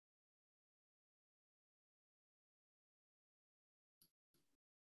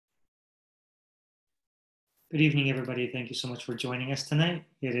Good evening, everybody. Thank you so much for joining us tonight.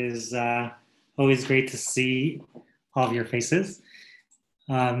 It is always great to see all of your faces.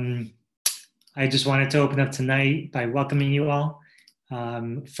 I just wanted to open up tonight by welcoming you all.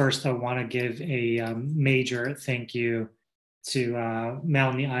 First, I want to give a major thank you to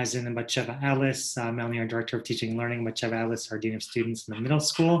Melanie Eisen and Batsheva Alice. Melanie, our Director of Teaching and Learning, Batsheva Alice, our Dean of Students in the middle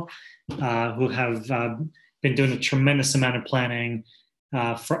school, who have been doing a tremendous amount of planning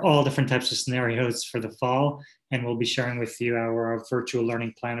for all different types of scenarios for the fall. And we'll be sharing with you our virtual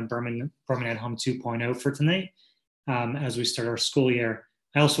learning plan of Berman at Home 2.0 for tonight as we start our school year.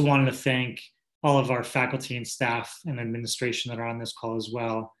 I also wanted to thank all of our faculty and staff and administration that are on this call as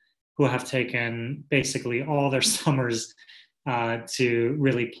well, who have taken basically all their summers to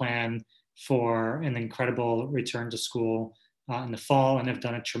really plan for an incredible return to school in the fall and have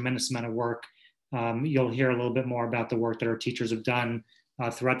done a tremendous amount of work. You'll hear a little bit more about the work that our teachers have done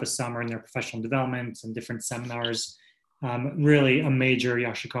throughout the summer in their professional development and different seminars. Really a major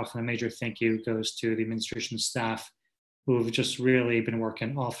yashikoch and a major thank you goes to the administration staff who have just really been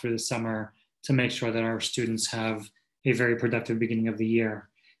working all through the summer to make sure that our students have a very productive beginning of the year.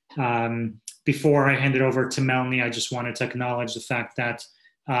 Before I hand it over to Melanie, I just wanted to acknowledge the fact that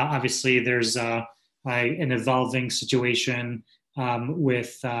obviously there's an evolving situation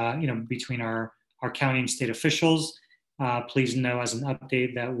with, between our county and state officials. Please know as an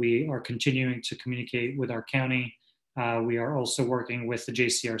update that we are continuing to communicate with our county. We are also working with the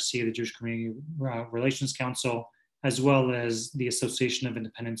JCRC, the Jewish Community Relations Council, as well as the Association of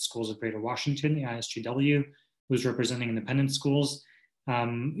Independent Schools of Greater Washington, the ISGW, who's representing independent schools.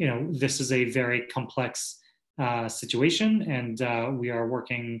 This is a very complex situation, and we are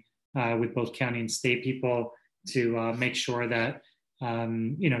working with both county and state people to make sure that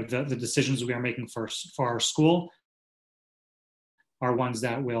the decisions we are making for our school are ones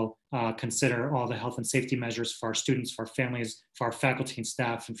that will consider all the health and safety measures for our students, for our families, for our faculty and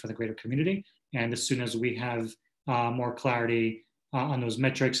staff, and for the greater community. And as soon as we have more clarity on those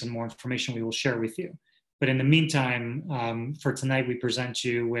metrics and more information, we will share with you. But in the meantime, for tonight, we present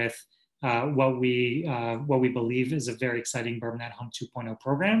you with what we believe is a very exciting Berman at Home 2.0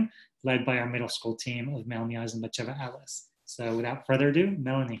 program led by our middle school team of Melanie Eisen and Batsheva Alice. So without further ado,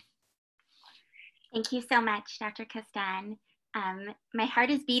 Melanie. Thank you so much, Dr. Kastan. My heart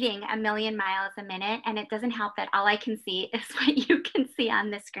is beating a million miles a minute, and it doesn't help that all I can see is what you can see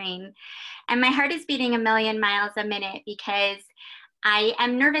on the screen. And my heart is beating a million miles a minute because I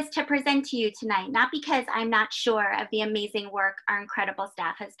am nervous to present to you tonight, not because I'm not sure of the amazing work our incredible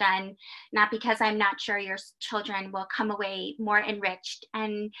staff has done, not because I'm not sure your children will come away more enriched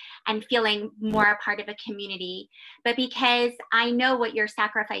and feeling more a part of a community, but because I know what you're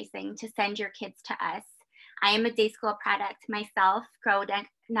sacrificing to send your kids to us. I am a day school product myself.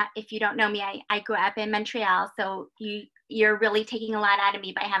 If you don't know me, I grew up in Montreal, so you're really taking a lot out of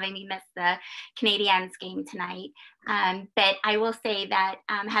me by having me miss the Canadiens game tonight. But I will say that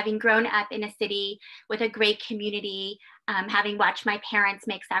having grown up in a city with a great community, having watched my parents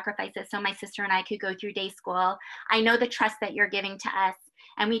make sacrifices so my sister and I could go through day school, I know the trust that you're giving to us,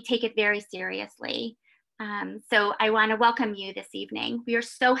 and we take it very seriously. So I want to welcome you this evening. We are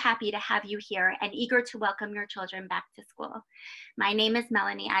so happy to have you here and eager to welcome your children back to school. My name is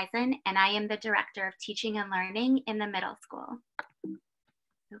Melanie Eisen, and I am the Director of Teaching and Learning in the middle school.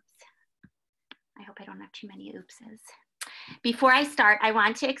 Oops. I hope I don't have too many oopses. Before I start, I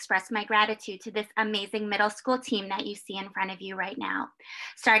want to express my gratitude to this amazing middle school team that you see in front of you right now.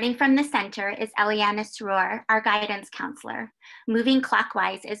 Starting from the center is Eliana Sroor, our guidance counselor. Moving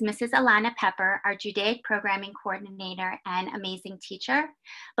clockwise is Mrs. Alana Pepper, our Judaic programming coordinator and amazing teacher.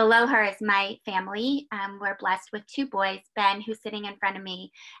 Below her is my family. We're blessed with two boys, Ben, who's sitting in front of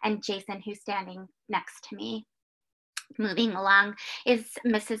me, and Jason, who's standing next to me. Moving along is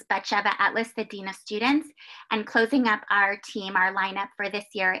Mrs. Batsheva Atlas, the Dean of Students, and closing up our team, our lineup for this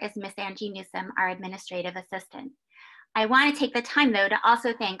year is Miss Angie Newsom, our administrative assistant. I want to take the time though to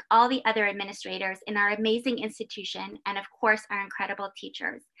also thank all the other administrators in our amazing institution and of course our incredible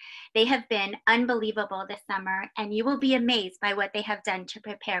teachers. They have been unbelievable this summer, and you will be amazed by what they have done to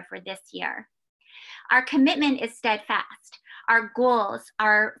prepare for this year. Our commitment is steadfast. Our goals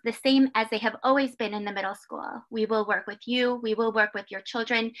are the same as they have always been in the middle school. We will work with you, we will work with your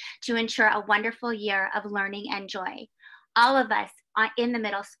children to ensure a wonderful year of learning and joy. All of us in the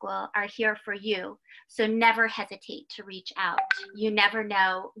middle school are here for you, so never hesitate to reach out. You never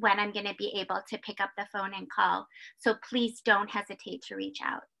know when I'm going to be able to pick up the phone and call, so please don't hesitate to reach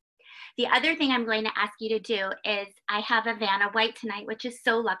out. The other thing I'm going to ask you to do is I have Vanna White tonight, which is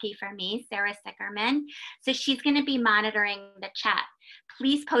so lucky for me, Sarah Sickerman. So she's going to be monitoring the chat.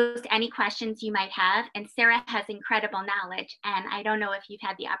 Please post any questions you might have. And Sarah has incredible knowledge. And I don't know if you've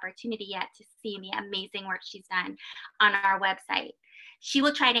had the opportunity yet to see the amazing work she's done on our website. She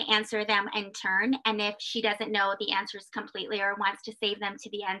will try to answer them in turn. And if she doesn't know the answers completely or wants to save them to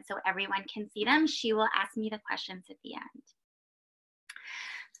the end so everyone can see them, she will ask me the questions at the end.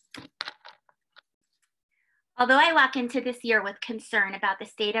 Although I walk into this year with concern about the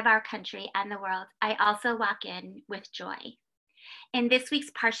state of our country and the world, I also walk in with joy. In this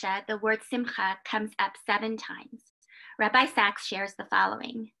week's Parsha, the word simcha comes up 7 times. Rabbi Sachs shares the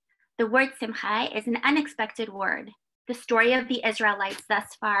following. The word simcha is an unexpected word. The story of the Israelites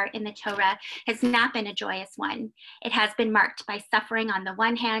thus far in the Torah has not been a joyous one. It has been marked by suffering on the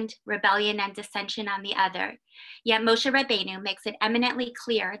one hand, rebellion and dissension on the other. Yet Moshe Rabbeinu makes it eminently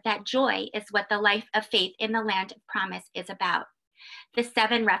clear that joy is what the life of faith in the land of promise is about. The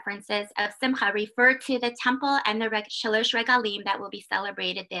 7 references of Simcha refer to the temple and the Shalosh Regalim that will be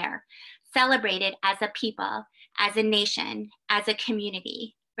celebrated there, celebrated as a people, as a nation, as a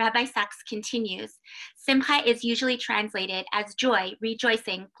community. Rabbi Sachs continues, Simcha is usually translated as joy,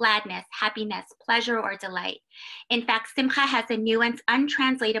 rejoicing, gladness, happiness, pleasure, or delight. In fact, Simcha has a nuance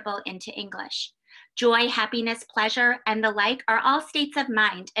untranslatable into English. Joy, happiness, pleasure, and the like are all states of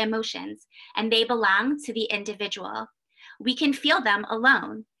mind, emotions, and they belong to the individual. We can feel them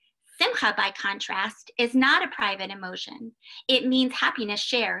alone. Simcha, by contrast, is not a private emotion. It means happiness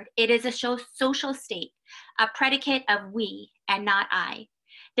shared. It is a social state, a predicate of we and not I.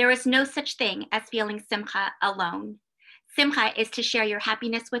 There is no such thing as feeling simcha alone. Simcha is to share your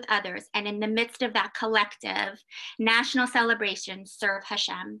happiness with others, and in the midst of that collective national celebration, serve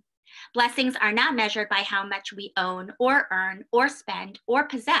Hashem. Blessings are not measured by how much we own or earn or spend or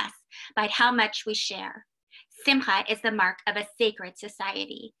possess, but how much we share. Simcha is the mark of a sacred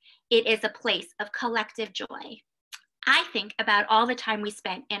society. It is a place of collective joy. I think about all the time we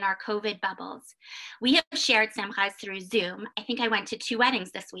spent in our COVID bubbles. We have shared simchas through Zoom. I think I went to 2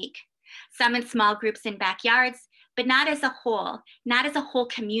 weddings this week, some in small groups in backyards, but not as a whole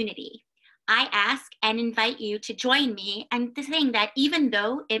community. I ask and invite you to join me and to think that even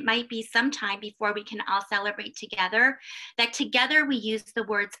though it might be some time before we can all celebrate together, that together we use the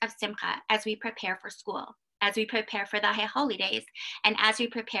words of simcha as we prepare for school, as we prepare for the high holidays, and as we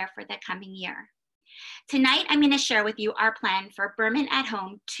prepare for the coming year. Tonight, I'm going to share with you our plan for Berman at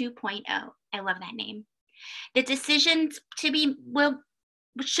Home 2.0. I love that name. The decisions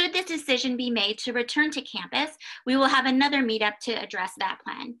should this decision be made to return to campus, we will have another meetup to address that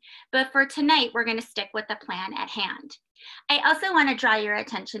plan. But for tonight, we're going to stick with the plan at hand. I also want to draw your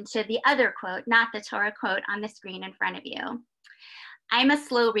attention to the other quote, not the Torah quote on the screen in front of you. I'm a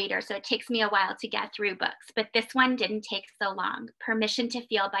slow reader, so it takes me a while to get through books, but this one didn't take so long. Permission to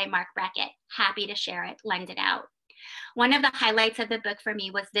Feel by Mark Brackett. Happy to share it, lend it out. One of the highlights of the book for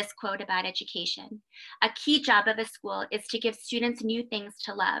me was this quote about education. A key job of a school is to give students new things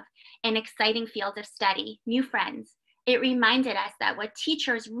to love, an exciting field of study, new friends. It reminded us that what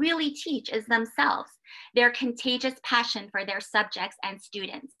teachers really teach is themselves, their contagious passion for their subjects and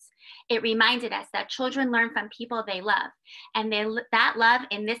students. It reminded us that children learn from people they love, and that love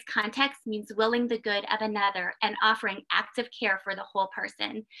in this context means willing the good of another and offering active care for the whole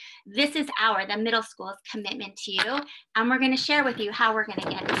person. This is the middle school's commitment to you, and we're going to share with you how we're going to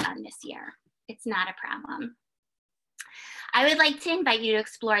get it done this year. It's not a problem. I would like to invite you to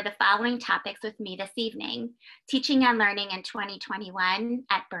explore the following topics with me this evening: teaching and learning in 2021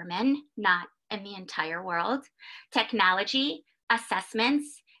 at Berman, not in the entire world, technology,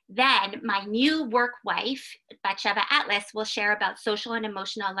 assessments. Then my new work wife, Batsheva Atlas, will share about social and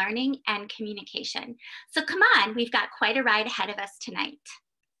emotional learning and communication. So come on, we've got quite a ride ahead of us tonight.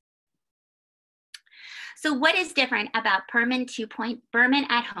 So what is different about Berman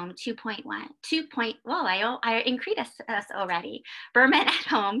at Home 2.1? I increased us already. Berman at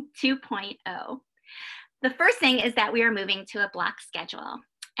Home 2.0. The first thing is that we are moving to a block schedule.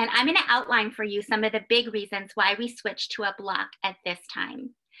 And I'm going to outline for you some of the big reasons why we switched to a block at this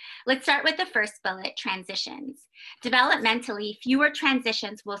time. Let's start with the first bullet, transitions. Developmentally, fewer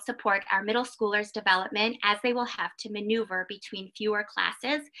transitions will support our middle schoolers' development as they will have to maneuver between fewer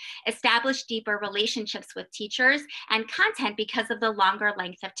classes, establish deeper relationships with teachers and content because of the longer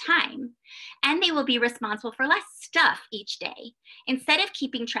length of time. And they will be responsible for less stuff each day. Instead of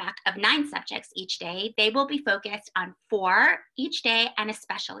keeping track of 9 subjects each day, they will be focused on 4 each day and a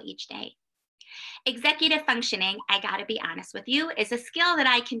special each day. Executive functioning, I gotta be honest with you, is a skill that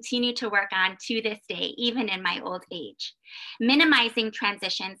I continue to work on to this day, even in my old age. Minimizing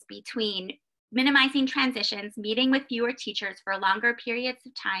transitions, meeting with fewer teachers for longer periods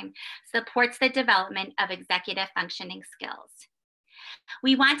of time supports the development of executive functioning skills.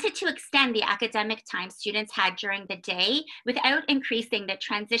 We wanted to extend the academic time students had during the day without increasing the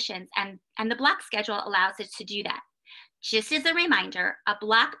transitions, and the block schedule allows us to do that. Just as a reminder, a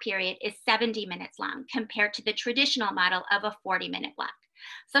block period is 70 minutes long compared to the traditional model of a 40-minute block.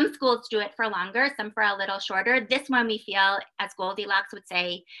 Some schools do it for longer, some for a little shorter. This one we feel, as Goldilocks would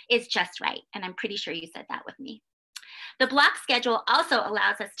say, is just right. And I'm pretty sure you said that with me. The block schedule also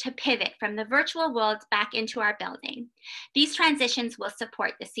allows us to pivot from the virtual world back into our building. These transitions will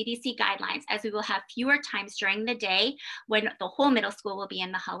support the CDC guidelines, as we will have fewer times during the day when the whole middle school will be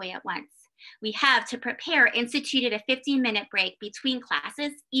in the hallway at once. We have, to prepare, instituted a 15-minute break between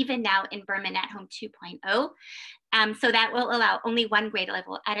classes, even now in Berman at Home 2.0. So that will allow only one grade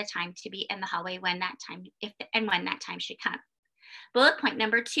level at a time to be in the hallway when that time, when that time should come. Bullet point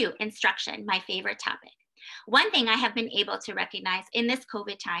number 2, instruction, my favorite topic. One thing I have been able to recognize in this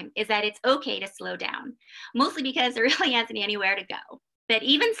COVID time is that it's okay to slow down, mostly because there really isn't anywhere to go. But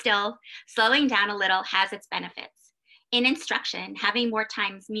even still, slowing down a little has its benefits. In instruction, having more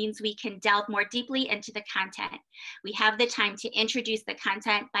times means we can delve more deeply into the content. We have the time to introduce the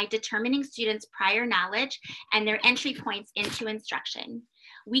content by determining students' prior knowledge and their entry points into instruction.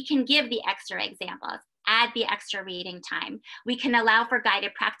 We can give the extra examples, add the extra reading time. We can allow for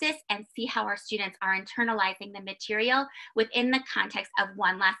guided practice and see how our students are internalizing the material within the context of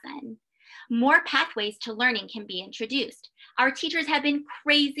one lesson. More pathways to learning can be introduced. Our teachers have been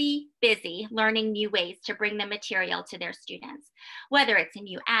crazy busy learning new ways to bring the material to their students. Whether it's a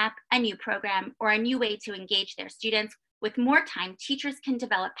new app, a new program, or a new way to engage their students, with more time, teachers can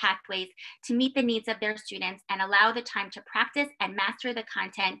develop pathways to meet the needs of their students and allow the time to practice and master the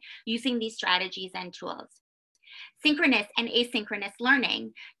content using these strategies and tools. Synchronous and asynchronous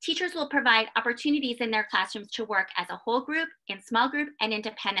learning. Teachers will provide opportunities in their classrooms to work as a whole group, in small group, and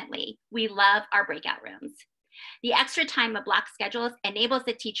independently. We love our breakout rooms. The extra time of block schedules enables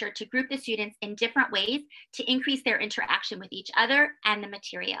the teacher to group the students in different ways to increase their interaction with each other and the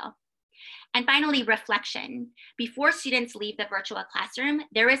material. And finally, reflection. Before students leave the virtual classroom,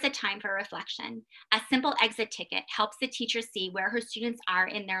 there is a time for reflection. A simple exit ticket helps the teacher see where her students are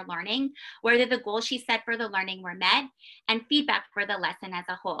in their learning, whether the goals she set for the learning were met, and feedback for the lesson as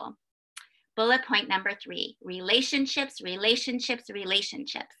a whole. Bullet point number 3, relationships, relationships,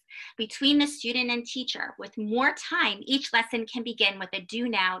 relationships. Between the student and teacher, with more time, each lesson can begin with a do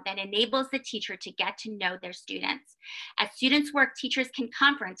now that enables the teacher to get to know their students. As students work, teachers can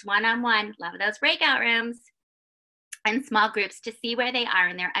conference one-on-one, love those breakout rooms, and small groups to see where they are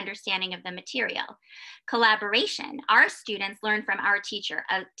in their understanding of the material. Collaboration, our students learn from our teachers,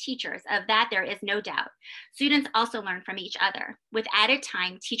 of that there is no doubt. Students also learn from each other. With added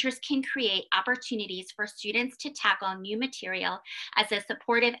time, teachers can create opportunities for students to tackle new material as a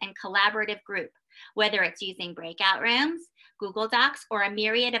supportive and collaborative group. Whether it's using breakout rooms, Google Docs, or a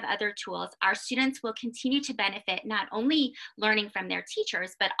myriad of other tools, our students will continue to benefit not only learning from their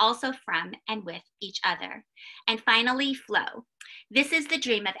teachers, but also from and with each other. And finally, flow. This is the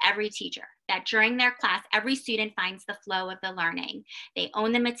dream of every teacher, that during their class, every student finds the flow of the learning. They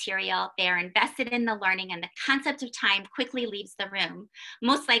own the material, they are invested in the learning, and the concept of time quickly leaves the room.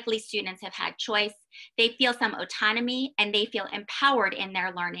 Most likely students have had choice, they feel some autonomy, and they feel empowered in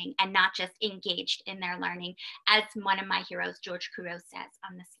their learning and not just engaged in their learning, as one of my heroes, George Couros, says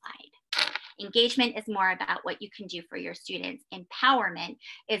on the slide. Engagement is more about what you can do for your students. Empowerment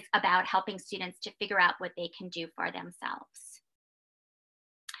is about helping students to figure out what they can do for themselves.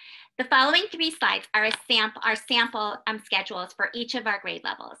 The following 3 slides are our sample schedules for each of our grade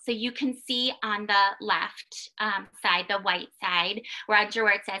levels. So you can see on the left side, the white side, where it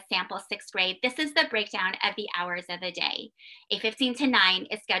says sample 6th grade, this is the breakdown of the hours of the day. 8:15 to 9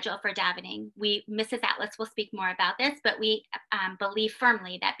 is scheduled for davening. Mrs. Atlas will speak more about this, but we believe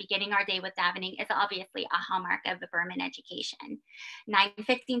firmly that beginning our day with davening is obviously a hallmark of the Berman education.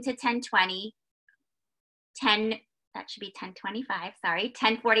 9:15 to 10:20, that should be 10:25, sorry,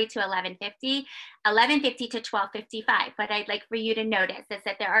 10:40 to 11:50, 11:50 to 12:55. What I'd like for you to notice is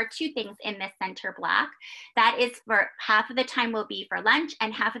that there are 2 things in this center block. That is for half of the time will be for lunch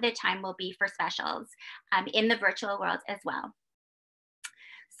and half of the time will be for specials in the virtual world as well.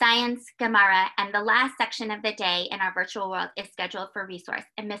 Science, Gemara, and the last section of the day in our virtual world is scheduled for resource,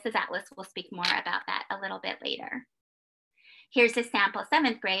 and Mrs. Atlas will speak more about that a little bit later. Here's a sample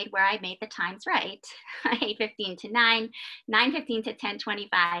 7th grade where I made the times right. 8:15 to 9, 9:15 to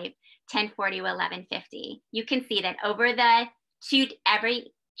 10:25, 10:40 to 11:50. You can see that over the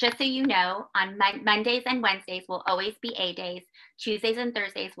just so you know, on Mondays and Wednesdays will always be A days, Tuesdays and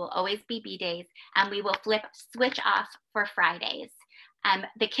Thursdays will always be B days, and we will switch off for Fridays.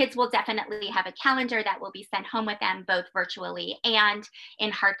 The kids will definitely have a calendar that will be sent home with them, both virtually and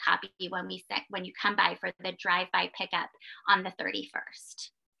in hard copy when you come by for the drive-by pickup on the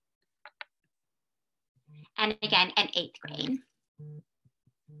 31st. And again, an 8th grade.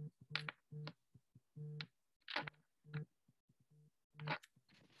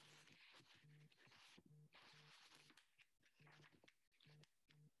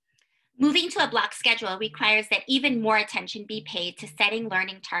 Moving to a block schedule requires that even more attention be paid to setting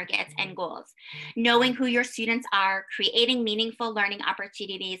learning targets and goals, knowing who your students are, creating meaningful learning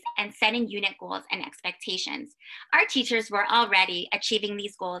opportunities, and setting unit goals and expectations. Our teachers were already achieving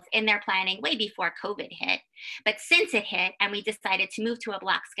these goals in their planning way before COVID hit. But since it hit and we decided to move to a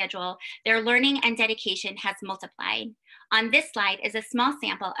block schedule, their learning and dedication has multiplied. On this slide is a small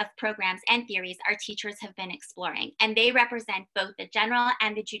sample of programs and theories our teachers have been exploring, and they represent both the general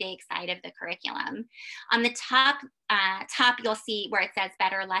and the Judaic side of the curriculum. On the top, you'll see where it says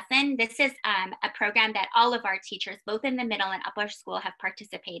Better Lesson. This is a program that all of our teachers, both in the middle and upper school, have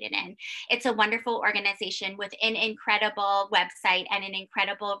participated in. It's a wonderful organization with an incredible website and an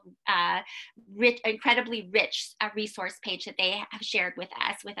incredibly rich resource page that they have shared with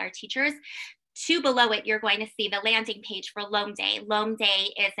us, with our teachers. Below it, you're going to see the landing page for Loam Day. Loam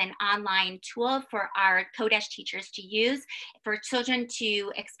Day is an online tool for our Kodesh teachers to use for children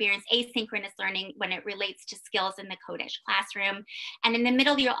to experience asynchronous learning when it relates to skills in the Kodesh classroom. And in the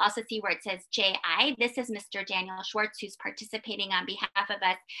middle, you'll also see where it says JI. This is Mr. Daniel Schwartz, who's participating on behalf of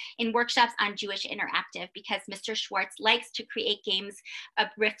us in workshops on Jewish Interactive, because Mr. Schwartz likes to create games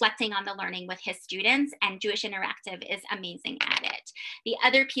reflecting on the learning with his students, and Jewish Interactive is amazing at it. The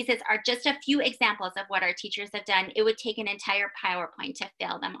other pieces are just a few examples of what our teachers have done. It would take an entire PowerPoint to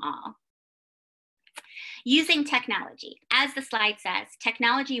fill them all. Using technology. As the slide says,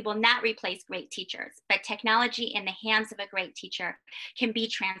 technology will not replace great teachers, but technology in the hands of a great teacher can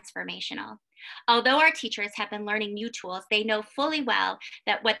be transformational. Although our teachers have been learning new tools, they know fully well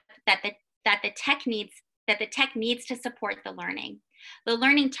that the tech needs to support the learning. The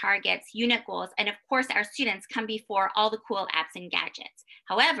learning targets, unit goals, and of course our students come before all the cool apps and gadgets.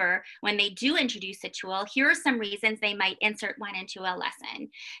 However, when they do introduce a tool, here are some reasons they might insert one into a lesson.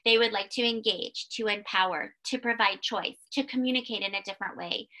 They would like to engage, to empower, to provide choice, to communicate in a different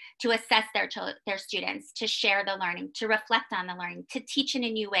way, to assess their students, to share the learning, to reflect on the learning, to teach in a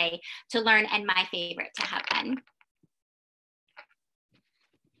new way, to learn, and my favorite, to have fun.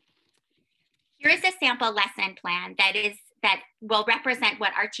 Here is a sample lesson plan that will represent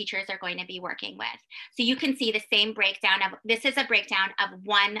what our teachers are going to be working with. So you can see the same breakdown this is a breakdown of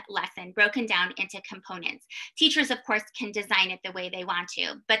one lesson broken down into components. Teachers, of course, can design it the way they want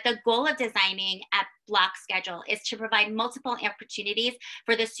to, but the goal of designing a block schedule is to provide multiple opportunities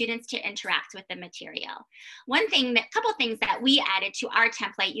for the students to interact with the material. Couple things that we added to our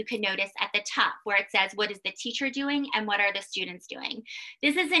template, you can notice at the top where it says, what is the teacher doing and what are the students doing?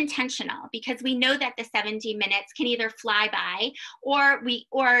 This is intentional because we know that the 70 minutes can either fly by or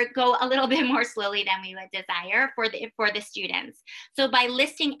go a little bit more slowly than we would desire for the students. So by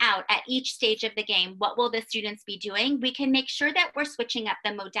listing out at each stage of the game, what will the students be doing, we can make sure that we're switching up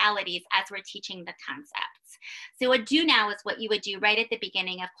the modalities as we're teaching the concepts. So a do now is what you would do right at the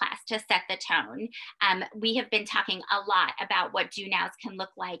beginning of class to set the tone. We have been talking a lot about what do nows can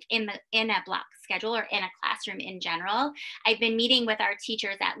look like in a block schedule or in a classroom in general. I've been meeting with our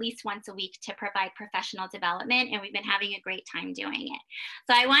teachers at least once a week to provide professional development, and we've been having a great time doing it.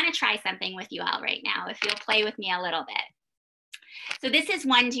 So I want to try something with you all right now, if you'll play with me a little bit. So this is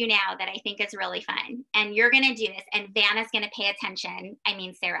one do now that I think is really fun. And you're going to do this, and Vanna's going to pay attention.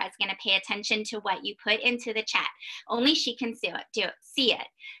 Sarah is going to pay attention to what you put into the chat. Only she can see it.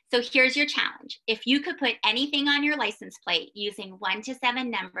 So here's your challenge. If you could put anything on your license plate using 1 to 7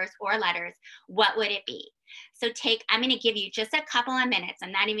 numbers or letters, what would it be? So I'm going to give you just a couple of minutes.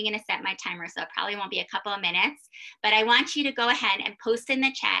 I'm not even going to set my timer, so it probably won't be a couple of minutes. But I want you to go ahead and post in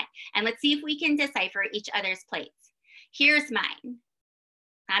the chat, and let's see if we can decipher each other's plates. Here's mine.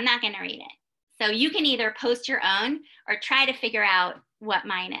 I'm not going to read it. So you can either post your own or try to figure out what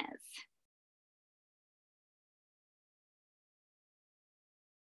mine is.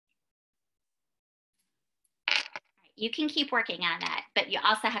 You can keep working on that, but you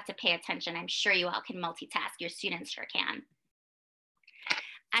also have to pay attention. I'm sure you all can multitask. Your students sure can.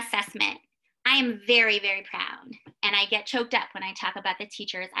 Assessment. I am very, very proud, and I get choked up when I talk about the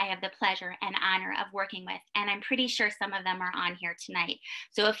teachers I have the pleasure and honor of working with, and I'm pretty sure some of them are on here tonight.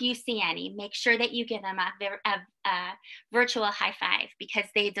 So if you see any, make sure that you give them a virtual high five because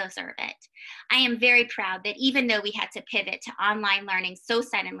they deserve it. I am very proud that even though we had to pivot to online learning so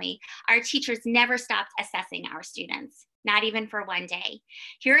suddenly, our teachers never stopped assessing our students. Not even for one day.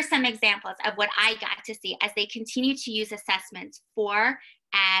 Here are some examples of what I got to see as they continue to use assessments for,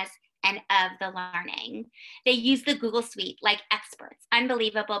 as, and of the learning. They use the Google Suite like experts,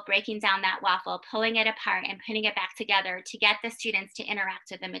 unbelievable, breaking down that waffle, pulling it apart and putting it back together to get the students to interact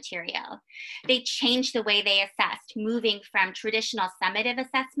with the material. They changed the way they assessed, moving from traditional summative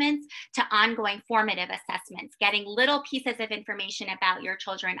assessments to ongoing formative assessments, getting little pieces of information about your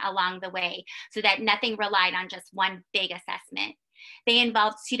children along the way so that nothing relied on just one big assessment. They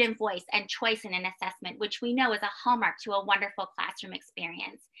involved student voice and choice in an assessment, which we know is a hallmark to a wonderful classroom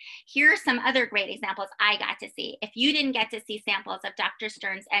experience. Here are some other great examples I got to see. If you didn't get to see samples of Dr.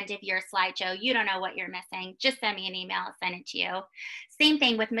 Stern's end of year slideshow, you don't know what you're missing. Just send me an email, I'll send it to you. Same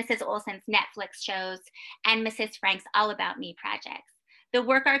thing with Mrs. Olson's Netflix shows and Mrs. Frank's All About Me projects. The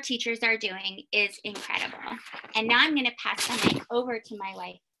work our teachers are doing is incredible. And now I'm gonna pass the mic over to my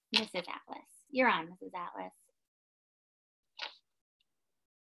wife, Mrs. Atlas. You're on, Mrs. Atlas.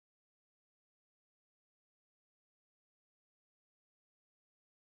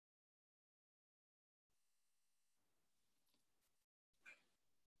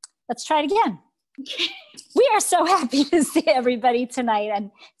 Let's try it again. We are so happy to see everybody tonight,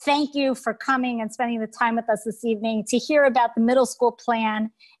 and thank you for coming and spending the time with us this evening to hear about the middle school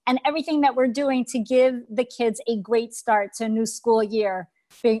plan and everything that we're doing to give the kids a great start to a new school year.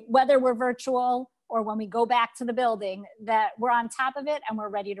 Whether we're virtual or when we go back to the building, that we're on top of it and we're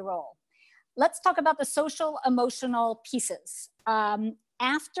ready to roll. Let's talk about the social emotional pieces.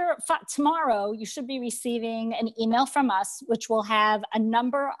 Tomorrow, you should be receiving an email from us, which will have a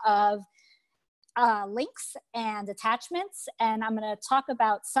number of links and attachments, and I'm going to talk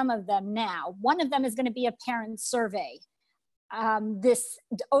about some of them now. One of them is going to be a parent survey.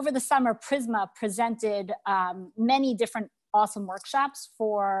 Over the summer, Prisma presented many different awesome workshops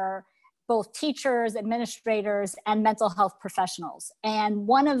for both teachers, administrators, and mental health professionals. And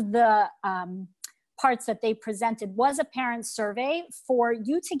one of the parts that they presented was a parent survey for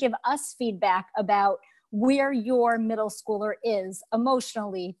you to give us feedback about where your middle schooler is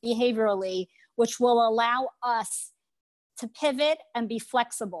emotionally, behaviorally, which will allow us to pivot and be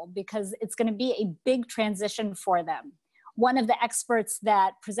flexible because it's going to be a big transition for them. One of the experts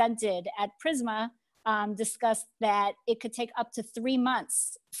that presented at Prisma discussed that it could take up to 3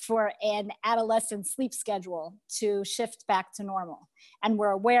 months for an adolescent sleep schedule to shift back to normal. And we're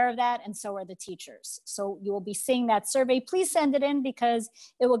aware of that, and so are the teachers. So you will be seeing that survey. Please send it in because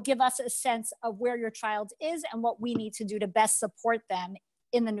it will give us a sense of where your child is and what we need to do to best support them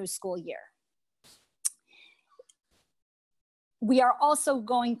in the new school year. We are also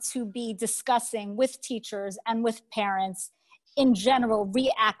going to be discussing with teachers and with parents in general,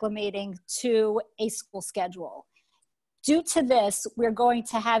 reacclimating to a school schedule. Due to this, we're going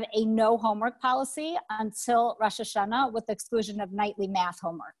to have a no homework policy until Rosh Hashanah with the exclusion of nightly math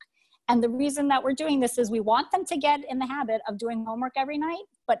homework. And the reason that we're doing this is we want them to get in the habit of doing homework every night,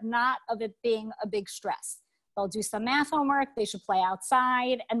 but not of it being a big stress. They'll do some math homework, they should play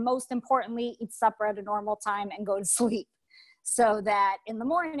outside, and most importantly, eat supper at a normal time and go to sleep so that in the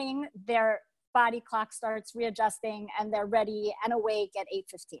morning, they're body clock starts readjusting and they're ready and awake at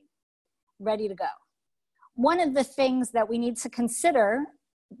 8:15, ready to go. One of the things that we need to consider,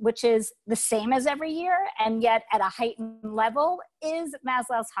 which is the same as every year and yet at a heightened level, is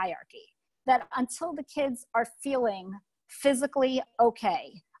Maslow's hierarchy. That until the kids are feeling physically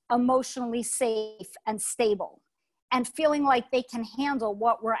okay, emotionally safe and stable, and feeling like they can handle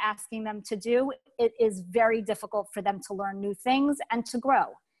what we're asking them to do, it is very difficult for them to learn new things and to grow.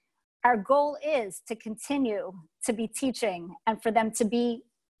 Our goal is to continue to be teaching and for them to be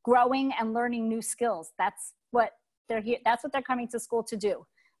growing and learning new skills. That's what they're here. That's what they're coming to school to do.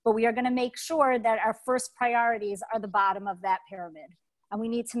 But we are going to make sure that our first priorities are the bottom of that pyramid. And we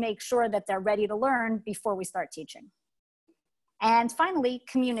need to make sure that they're ready to learn before we start teaching. And finally,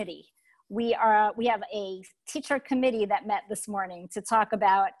 community. We have a teacher committee that met this morning to talk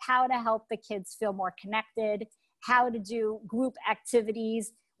about how to help the kids feel more connected, how to do group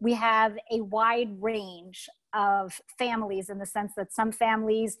activities. We have a wide range of families in the sense that some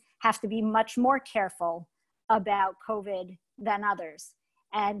families have to be much more careful about COVID than others.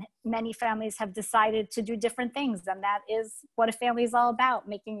 And many families have decided to do different things. And that is what a family is all about,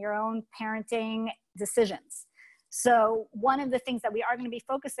 making your own parenting decisions. So one of the things that we are going to be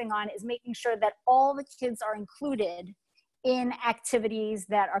focusing on is making sure that all the kids are included in activities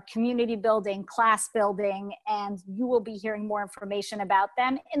that are community building, class building, and you will be hearing more information about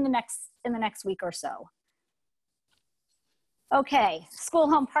them in the next week or so. Okay,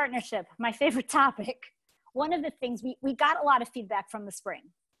 school-home partnership, my favorite topic. One of the things, we got a lot of feedback from the spring,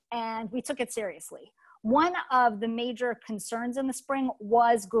 and we took it seriously. One of the major concerns in the spring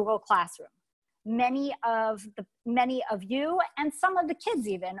was Google Classroom. Many of you and some of the kids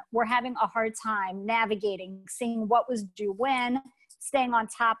even were having a hard time navigating, seeing what was due when, staying on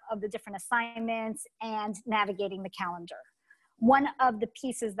top of the different assignments, and navigating the calendar. One of the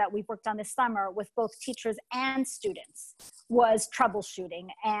pieces that we've worked on this summer with both teachers and students was troubleshooting,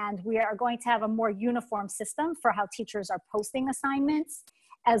 and we are going to have a more uniform system for how teachers are posting assignments,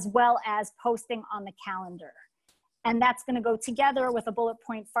 as well as posting on the calendar. And that's going to go together with a bullet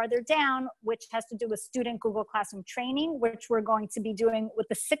point farther down, which has to do with student Google Classroom training, which we're going to be doing with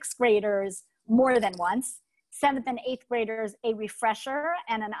the 6th graders more than once, 7th and 8th graders, a refresher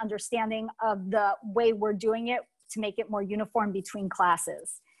and an understanding of the way we're doing it to make it more uniform between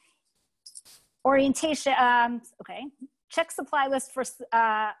classes. Orientation, okay. Check supply list for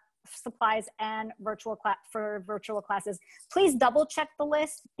supplies and virtual classes. Please double check the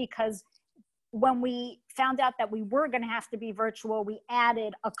list, because when we found out that we were going to have to be virtual, we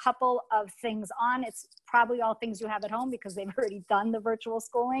added a couple of things on. It's probably all things you have at home because they've already done the virtual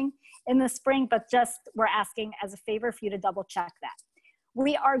schooling in the spring, but just we're asking as a favor for you to double check that.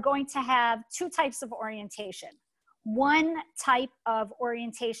 We are going to have 2 types of orientation. One type of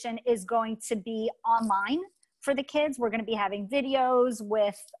orientation is going to be online for the kids. We're going to be having videos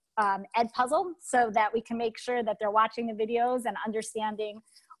with Edpuzzle so that we can make sure that they're watching the videos and understanding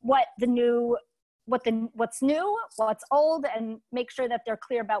what's new, what's old, and make sure that they're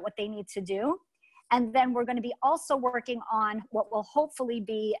clear about what they need to do. And then we're going to be also working on what will hopefully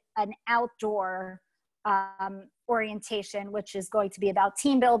be an outdoor orientation, which is going to be about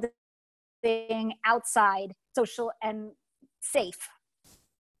team building, outside, social, and safe.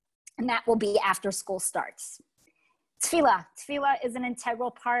 And that will be after school starts. Tefillah. Tefillah is an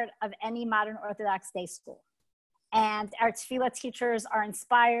integral part of any modern Orthodox day school. And our tefillah teachers are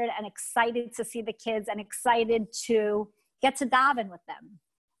inspired and excited to see the kids and excited to get to daven with them.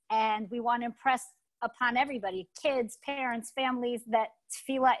 And we want to impress upon everybody, kids, parents, families, that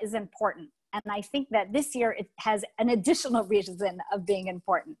tefillah is important. And I think that this year it has an additional reason of being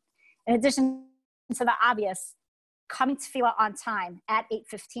important. In addition to the obvious, coming to tefillah on time at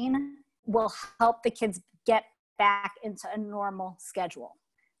 8:15 will help the kids get back into a normal schedule.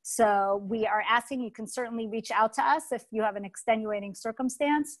 So we are asking, you can certainly reach out to us if you have an extenuating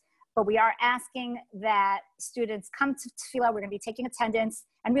circumstance, but we are asking that students come to tefillah. We're going to be taking attendance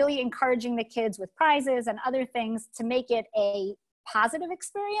and really encouraging the kids with prizes and other things to make it a positive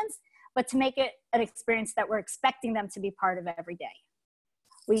experience, but to make it an experience that we're expecting them to be part of every day.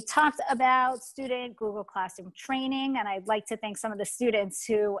 We talked about student Google Classroom training, and I'd like to thank some of the students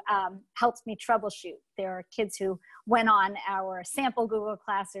who helped me troubleshoot. There are kids who went on our sample Google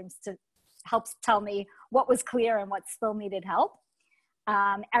Classrooms to help tell me what was clear and what still needed help.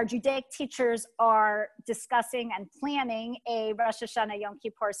 Our Judaic teachers are discussing and planning a Rosh Hashanah Yom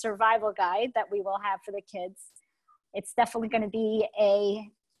Kippur survival guide that we will have for the kids. It's definitely going to be a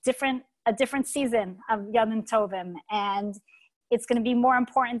different season of Yom Tovim, and it's going to be more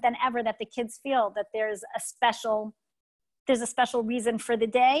important than ever that the kids feel that there's a special reason for the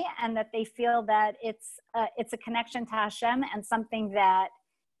day, and that they feel that it's a connection to Hashem and something that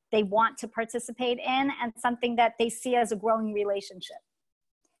they want to participate in and something that they see as a growing relationship.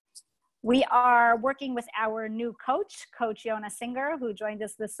 We are working with our new coach, Coach Yona Singer, who joined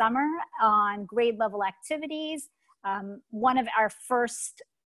us this summer, on grade level activities. One of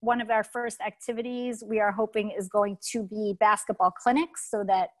our first activities we are hoping is going to be basketball clinics, so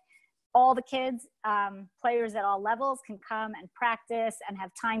that all the kids, players at all levels, can come and practice and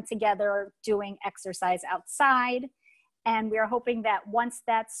have time together doing exercise outside. And we are hoping that once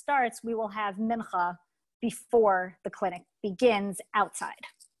that starts, we will have mincha before the clinic begins outside.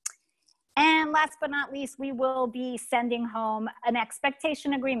 And last but not least, we will be sending home an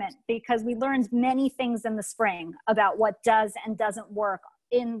expectation agreement, because we learned many things in the spring about what does and doesn't work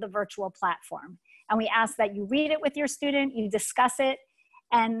in the virtual platform. And we ask that you read it with your student, you discuss it.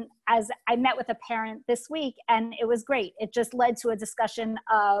 And as I met with a parent this week, and it was great. It just led to a discussion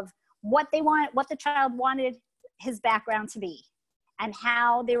of what the child wanted his background to be, and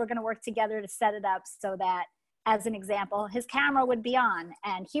how they were going to work together to set it up so that, as an example, his camera would be on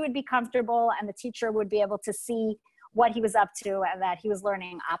and he would be comfortable and the teacher would be able to see what he was up to and that he was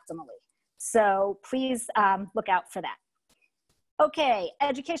learning optimally. So please look out for that. Okay,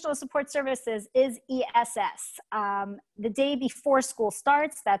 Educational Support Services is ESS. The day before school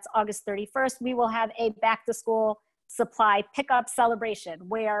starts, that's August 31st, we will have a back to school supply pickup celebration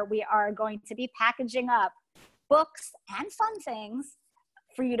where we are going to be packaging up books and fun things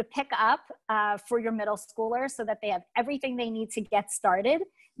for you to pick up for your middle schoolers so that they have everything they need to get started.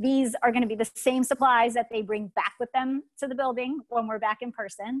 These are going to be the same supplies that they bring back with them to the building when we're back in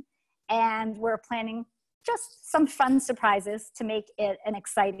person. And we're planning just some fun surprises to make it an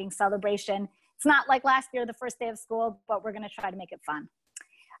exciting celebration. It's not like last year, the first day of school, but we're going to try to make it fun.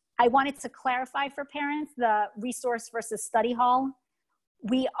 I wanted to clarify for parents the resource versus study hall.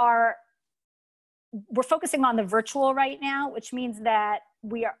 We're focusing on the virtual right now, which means that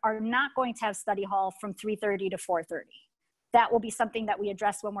we are not going to have study hall from 3:30 to 4:30. That will be something that we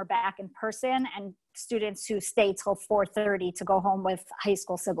address when we're back in person and students who stay till 4:30 to go home with high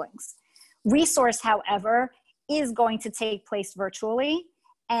school siblings. Resource, however, is going to take place virtually.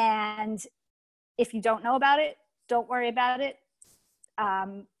 And if you don't know about it, don't worry about it.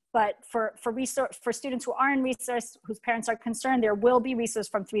 But for students who are in resource, whose parents are concerned, there will be resource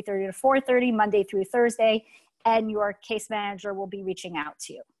from 3:30 to 4:30, Monday through Thursday, and your case manager will be reaching out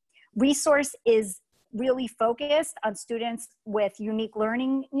to you. Resource is really focused on students with unique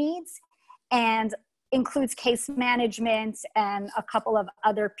learning needs and includes case management and a couple of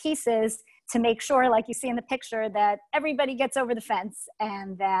other pieces to make sure, like you see in the picture, that everybody gets over the fence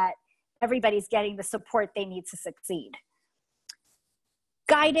and that everybody's getting the support they need to succeed.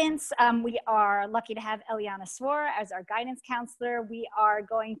 Guidance, we are lucky to have Eliana Swor as our guidance counselor. We are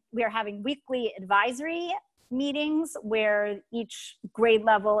having weekly advisory meetings where each grade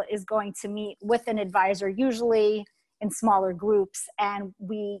level is going to meet with an advisor, usually in smaller groups, and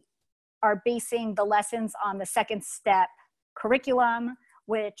we are basing the lessons on the Second Step curriculum,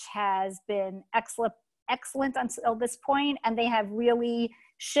 which has been excellent until this point, and they have really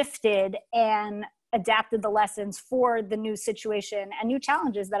shifted and adapted the lessons for the new situation and new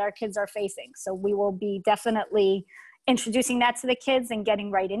challenges that our kids are facing. So we will be definitely introducing that to the kids and getting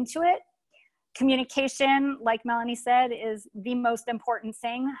right into it. Communication, like Melanie said, is the most important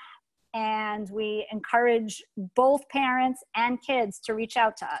thing. And we encourage both parents and kids to reach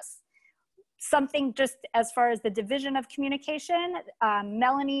out to us. Something just as far as the division of communication,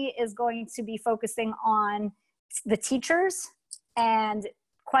 Melanie is going to be focusing on the teachers, and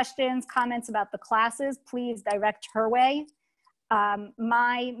questions, comments about the classes, please direct her way. The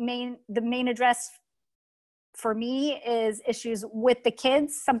main address for me is issues with the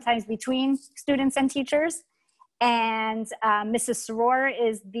kids, sometimes between students and teachers. And Mrs. Soror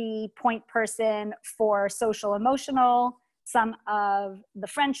is the point person for social emotional, some of the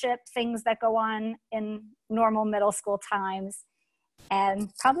friendship things that go on in normal middle school times,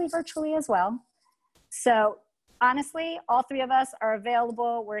 and probably virtually as well. So honestly, all three of us are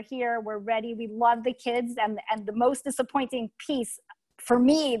available. We're here, we're ready. We love the kids. And the most disappointing piece for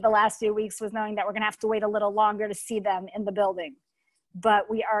me the last few weeks was knowing that we're gonna have to wait a little longer to see them in the building. But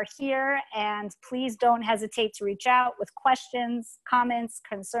we are here, and please don't hesitate to reach out with questions, comments,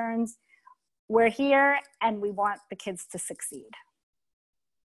 concerns. We're here and we want the kids to succeed.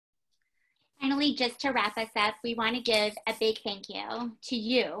 Finally, just to wrap us up, we want to give a big thank you to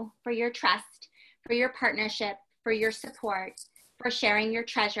you for your trust, for your partnership, for your support, for sharing your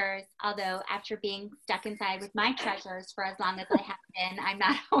treasures. Although after being stuck inside with my treasures for as long as I have been, I'm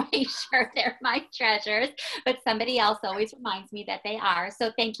not always sure they're my treasures, but somebody else always reminds me that they are.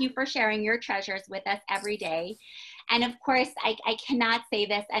 So thank you for sharing your treasures with us every day. And of course, I cannot say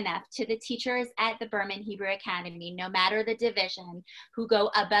this enough to the teachers at the Berman Hebrew Academy, no matter the division, who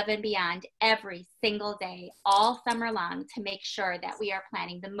go above and beyond every single day, all summer long, to make sure that we are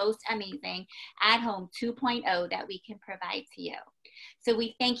planning the most amazing at-home 2.0 that we can provide to you. So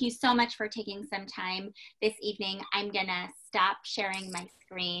we thank you so much for taking some time this evening. I'm gonna stop sharing my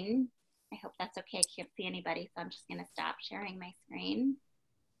screen. I hope that's okay. I can't see anybody, so I'm just gonna stop sharing my screen.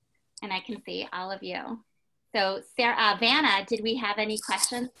 And I can see all of you. So Sarah, Vanna, did we have any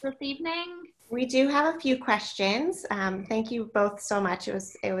questions this evening? We do have a few questions. Thank you both so much. It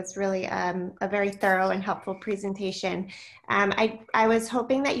was really a very thorough and helpful presentation. I was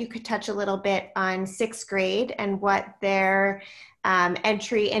hoping that you could touch a little bit on 6th grade and what their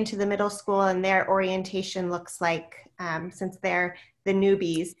entry into the middle school and their orientation looks like, since they're the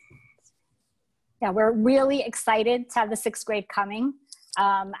newbies. Yeah, we're really excited to have the 6th grade coming.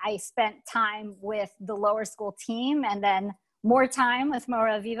 I spent time with the lower school team and then more time with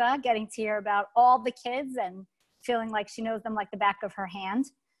Mora Viva, getting to hear about all the kids and feeling like she knows them like the back of her hand.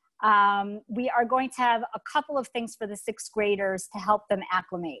 We are going to have a couple of things for the 6th graders to help them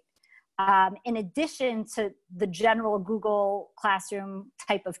acclimate. in addition to the general Google Classroom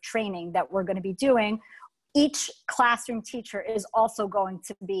type of training that we're going to be doing, each classroom teacher is also going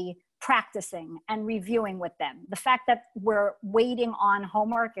to be practicing and reviewing with them. The fact that we're waiting on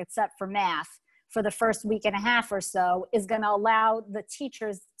homework, except for math, for the first week and a half or so is going to allow the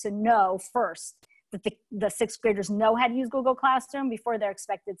teachers to know first that the sixth graders know how to use Google Classroom before they're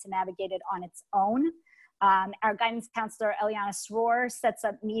expected to navigate it on its own. Our guidance counselor, Eliana Sroor, sets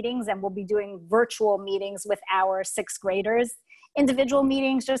up meetings, and we'll be doing virtual meetings with our sixth graders, individual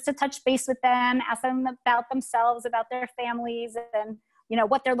meetings just to touch base with them, ask them about themselves, about their families, and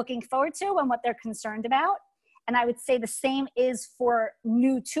what they're looking forward to and what they're concerned about. And I would say the same is for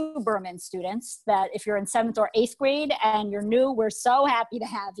new to Berman students, that if you're in 7th or 8th grade and you're new, we're so happy to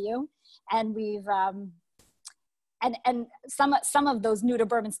have you. And we've, and some of those new to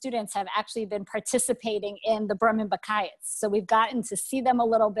Berman students have actually been participating in the Berman Bacayets. So we've gotten to see them a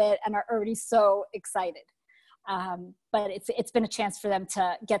little bit and are already so excited. But it's been a chance for them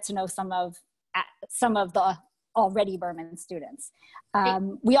to get to know some of the already Berman students.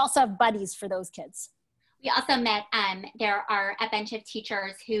 We also have buddies for those kids. We also met, there are a bunch of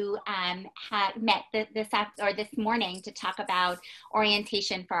teachers who had met this morning to talk about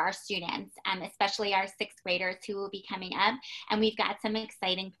orientation for our students, especially our 6th graders who will be coming up. And we've got some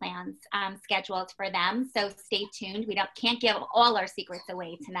exciting plans scheduled for them. So stay tuned. We can't give all our secrets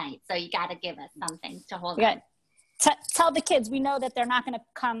away tonight. So you got to give us something to hold on. Tell the kids, we know that they're not going to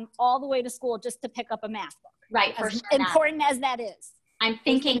come all the way to school just to pick up a math book. Right, for sure. Important as that is. I'm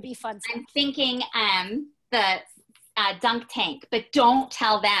thinking the dunk tank, but don't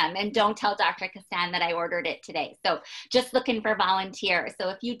tell them and don't tell Dr. Castan that I ordered it today. So just looking for volunteers. So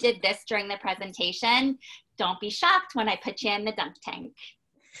if you did this during the presentation, don't be shocked when I put you in the dunk tank.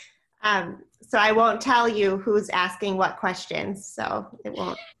 So I won't tell you who's asking what questions, so it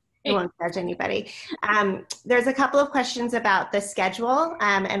won't judge anybody. There's a couple of questions about the schedule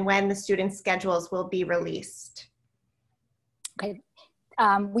and when the students' schedules will be released. Okay.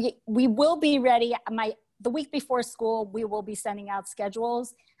 We will be ready. The week before school, we will be sending out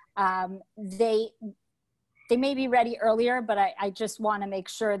schedules. They may be ready earlier, but I just want to make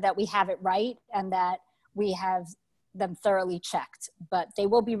sure that we have it right and that we have them thoroughly checked. But they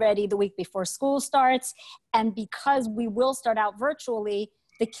will be ready the week before school starts. And because we will start out virtually,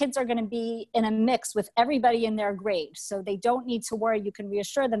 the kids are going to be in a mix with everybody in their grade. So they don't need to worry. You can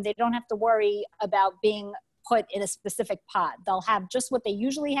reassure them they don't have to worry about being put in a specific pod. They'll have just what they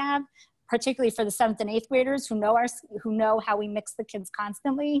usually have, particularly for the 7th and 8th graders who know how we mix the kids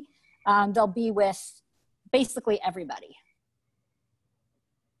constantly. They'll be with basically everybody.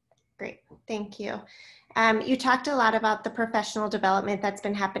 Great, thank you. You talked a lot about the professional development that's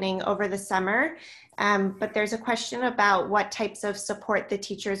been happening over the summer, but there's a question about what types of support the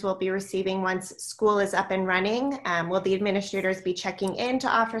teachers will be receiving once school is up and running. Will the administrators be checking in to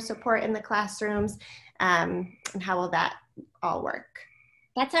offer support in the classrooms? And how will that all work?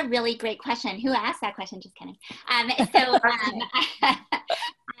 That's a really great question. Who asked that question? Just kidding.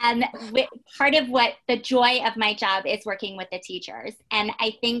 Part of what the joy of my job is working with the teachers. And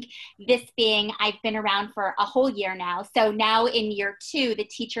I think this being, I've been around for a whole year now. So now in year 2, the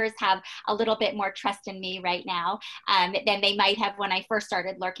teachers have a little bit more trust in me right now than they might have when I first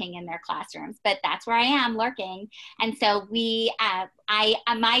started lurking in their classrooms. But that's where I am, lurking. And so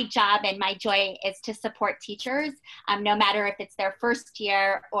my job and my joy is to support teachers, no matter if it's their first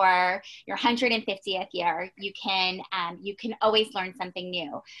year or your 150th year. You can always learn something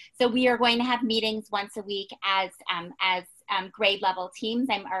new. So we are going to have meetings once a week as grade level teams.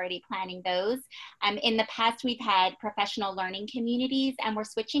 I'm already planning those. In the past, we've had professional learning communities, and we're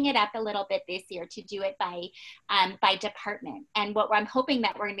switching it up a little bit this year to do it by department. And what I'm hoping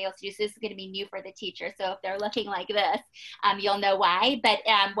that we're gonna be able to do, so this is gonna be new for the teachers, so if they're looking like this, you'll know why. But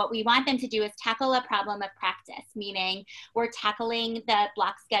what we want them to do is tackle a problem of practice, meaning we're tackling the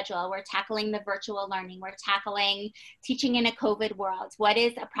block schedule, we're tackling the virtual learning, we're tackling teaching in a COVID world. What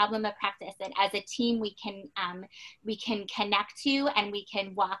is a problem of practice that as a team we can connect to, and we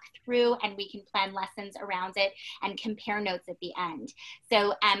can walk through, and we can plan lessons around it and compare notes at the end.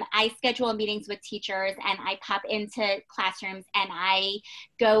 So I schedule meetings with teachers, and I pop into classrooms, and I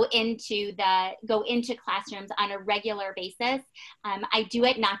go into classrooms on a regular basis. I do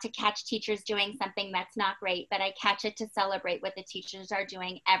it not to catch teachers doing something that's not great, but I catch it to celebrate what the teachers are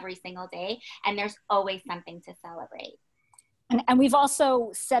doing every single day, and there's always something to celebrate. And we've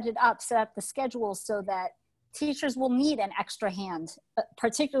also set up the schedule so that teachers will need an extra hand,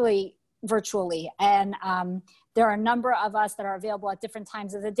 particularly virtually. And there are a number of us that are available at different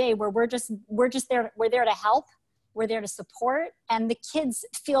times of the day where we're there to help. we're there to support, and the kids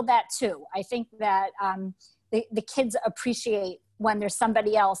feel that too. I think that the kids appreciate when there's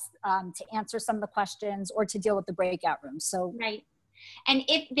somebody else to answer some of the questions or to deal with the breakout rooms. So right. And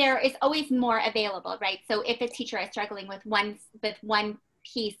if there is always more available, right? So if a teacher is struggling with one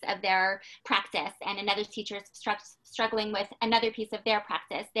piece of their practice and another teacher is struggling with another piece of their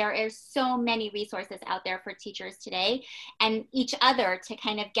practice, there are so many resources out there for teachers today, and each other to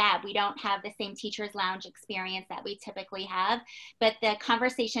kind of gab. We don't have the same teachers lounge experience that we typically have, but the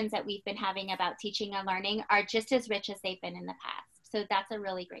conversations that we've been having about teaching and learning are just as rich as they've been in the past. So that's a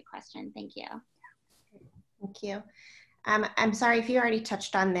really great question. Thank you. Thank you. I'm sorry if you already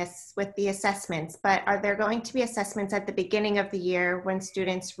touched on this with the assessments, but are there going to be assessments at the beginning of the year when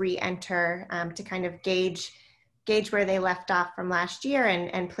students re-enter to kind of gauge where they left off from last year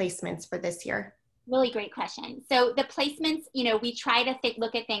and placements for this year? Really great question. So the placements, you know, we try to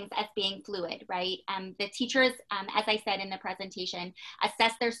look at things as being fluid, right? The teachers, as I said in the presentation,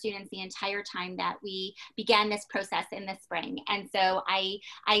 assess their students the entire time that we began this process in the spring. And so I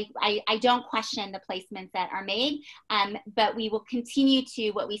don't question the placements that are made, but we will continue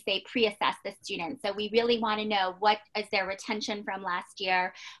to, what we say, pre-assess the students. So we really want to know what is their retention from last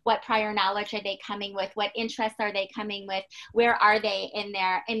year, what prior knowledge are they coming with, what interests are they coming with, where are they in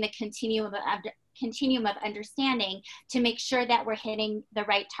the continuum of understanding, to make sure that we're hitting the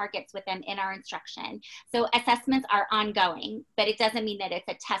right targets with them in our instruction. So assessments are ongoing, but it doesn't mean that it's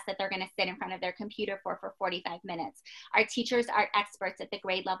a test that they're going to sit in front of their computer for 45 minutes. Our teachers are experts at the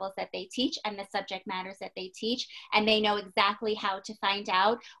grade levels that they teach and the subject matters that they teach, and they know exactly how to find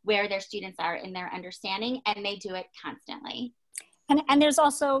out where their students are in their understanding, and they do it constantly. And there's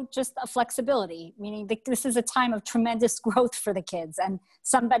also just a flexibility, meaning that this is a time of tremendous growth for the kids, and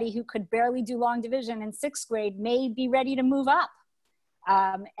somebody who could barely do long division in 6th grade may be ready to move up.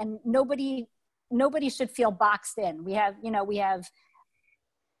 And nobody should feel boxed in. We have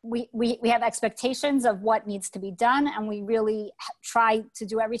expectations of what needs to be done, and we really try to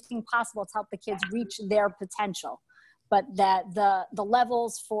do everything possible to help the kids reach their potential, but that the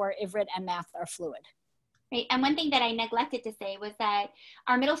levels for IVRIT and math are fluid. Right. And one thing that I neglected to say was that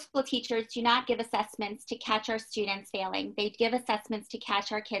our middle school teachers do not give assessments to catch our students failing. They give assessments to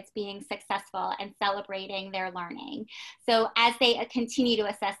catch our kids being successful and celebrating their learning. So as they continue to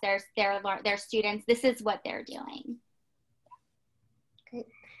assess their students, this is what they're doing. Great.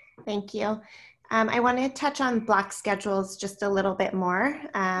 Thank you. I want to touch on block schedules just a little bit more.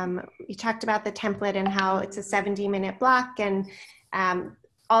 You talked about the template and how it's a 70-minute block, and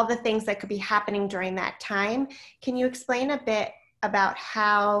all the things that could be happening during that time. Can you explain a bit about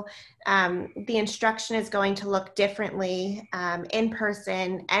how the instruction is going to look differently in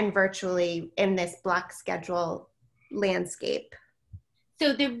person and virtually in this block schedule landscape?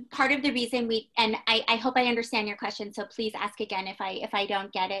 So the part of the reason and I hope I understand your question, so please ask again if I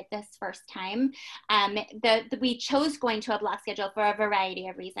don't get it this first time. We chose going to a block schedule for a variety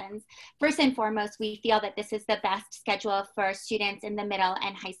of reasons. First and foremost, we feel that this is the best schedule for students in the middle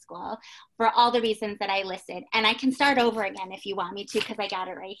and high school for all the reasons that I listed. And I can start over again if you want me to, because I got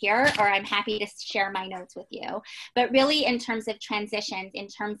it right here, or I'm happy to share my notes with you. But really, in terms of transitions, in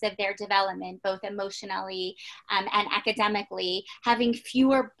terms of their development, both emotionally and academically, having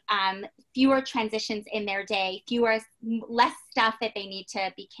fewer transitions in their day, less stuff that they need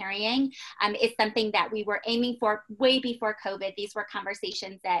to be carrying is something that we were aiming for way before COVID. These were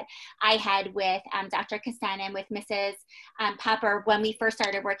conversations that I had with Dr. Castanen and with Mrs. Popper when we first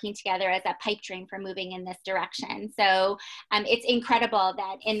started working together as a pipe dream for moving in this direction. So it's incredible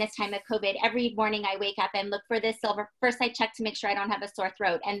that in this time of COVID, every morning I wake up and look for this silver. First I check to make sure I don't have a sore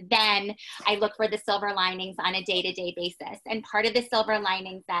throat, and then I look for the silver linings on a day-to-day basis. And part of the silver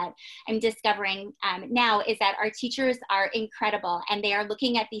linings that I'm discovering now is that our teachers are incredible, and they are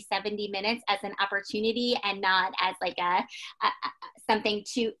looking at these 70 minutes as an opportunity and not as like something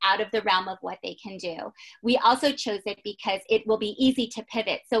too out of the realm of what they can do. We also chose it because it will be easy to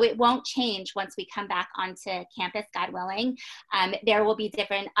pivot. So it won't change once we come back onto campus, God willing. There will be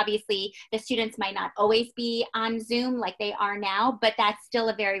different, obviously the students might not always be on Zoom like they are now, but that's still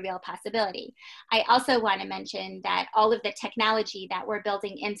a very real possibility. I also want to mention that all of the technology that we're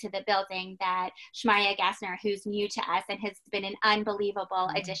building into the building, that Shmaria Gassner, who's new to us and has been an unbelievable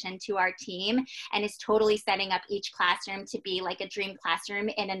addition to our team and is totally setting up each classroom to be like a dream classroom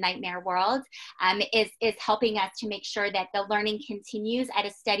in a nightmare world, is helping us to make sure that the learning continues at a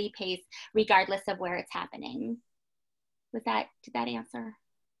steady pace regardless of where it's happening. Did that answer?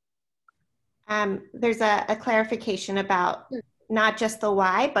 There's a clarification about not just the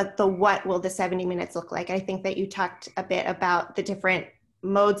why, but the what will the 70 minutes look like. I think that you talked a bit about the different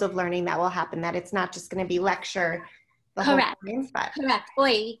modes of learning that will happen, that it's not just going to be lecture the whole Correct. time. But Correct.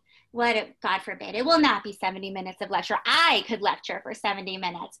 Boy, God forbid, it will not be 70 minutes of lecture. I could lecture for 70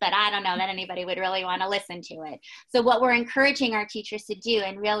 minutes, but I don't know that anybody would really want to listen to it. So what we're encouraging our teachers to do,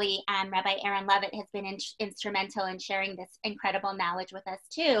 and really Rabbi Aaron Levitt has been instrumental in sharing this incredible knowledge with us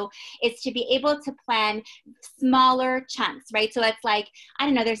too, is to be able to plan smaller chunks, right? So it's like, I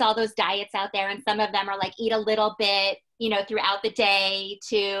don't know, there's all those diets out there, and some of them are like eat a little bit, you know, throughout the day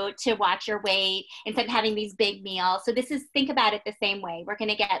to watch your weight instead of having these big meals. So this is, think about it the same way. We're going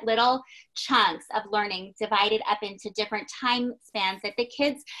to get little chunks of learning divided up into different time spans that the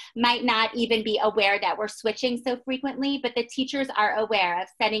kids might not even be aware that we're switching so frequently, but the teachers are aware of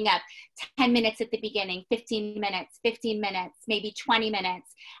setting up 10 minutes at the beginning, 15 minutes, maybe 20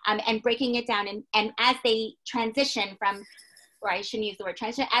 minutes, and breaking it down. And as they transition from, or I shouldn't use the word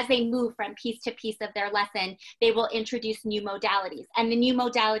transition, as they move from piece to piece of their lesson, they will introduce new modalities. And the new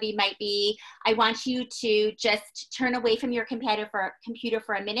modality might be, I want you to just turn away from your computer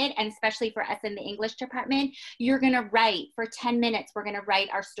for a minute, and especially for us in the English department, you're gonna write for 10 minutes, we're gonna write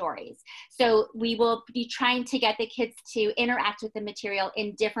our stories. So we will be trying to get the kids to interact with the material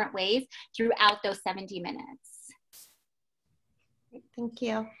in different ways throughout those 70 minutes. thank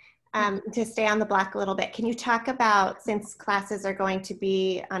you. To stay on the block a little bit, can you talk about, since classes are going to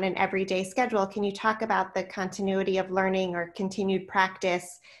be on an everyday schedule, can you talk about the continuity of learning or continued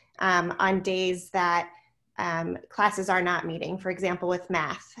practice on days that classes are not meeting? For example, with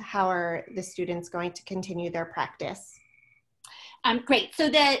math, how are the students going to continue their practice? Great. So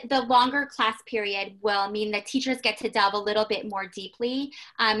the longer class period will mean that teachers get to delve a little bit more deeply.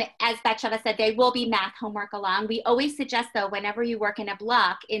 As Batsheva said, there will be math homework along. We always suggest, though, whenever you work in a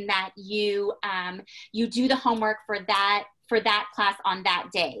block, in that you do the homework for that class on that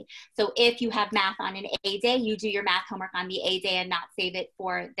day. So if you have math on an A day, you do your math homework on the A day and not save it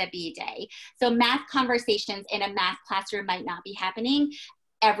for the B day. So math conversations in a math classroom might not be happening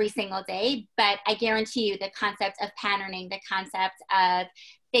every single day, but I guarantee you the concept of patterning, the concept of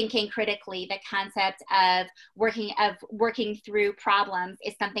thinking critically, the concept of working through problems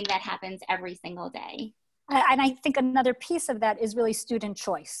is something that happens every single day. And I think another piece of that is really student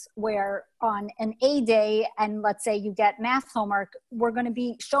choice, where on an A day, and let's say you get math homework, we're going to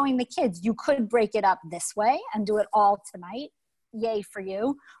be showing the kids, you could break it up this way and do it all tonight. Yay for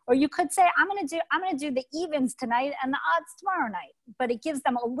you. Or you could say, I'm going to do the evens tonight and the odds tomorrow night. But it gives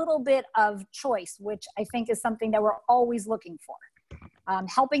them a little bit of choice, which I think is something that we're always looking for.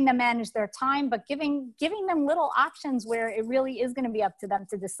 Helping them manage their time, but giving them little options where it really is going to be up to them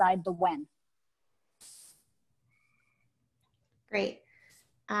to decide the when. Great.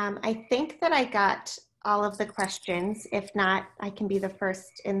 I think that I got all of the questions. If not, I can be the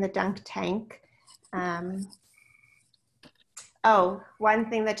first in the dunk tank. Oh, one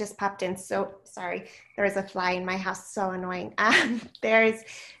thing that just popped in. So sorry, there was a fly in my house. So annoying. There's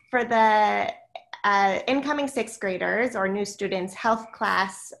for the incoming sixth graders or new students health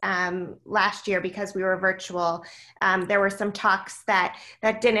class last year, because we were virtual, there were some talks that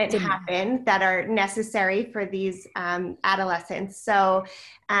didn't happen that are necessary for these adolescents. So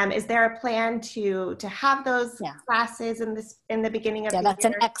is there a plan to have those classes in the beginning of the year?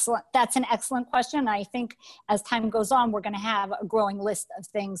 That's an excellent question. I think as time goes on, we're going to have a growing list of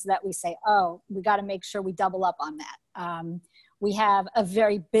things that we say, oh, we got to make sure we double up on that. We have a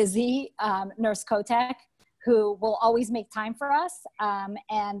very busy nurse co-tech who will always make time for us.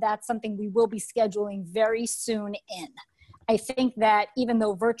 And that's something we will be scheduling very soon in. I think that even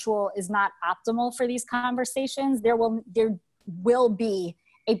though virtual is not optimal for these conversations, there will be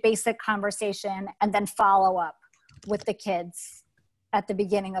a basic conversation and then follow up with the kids at the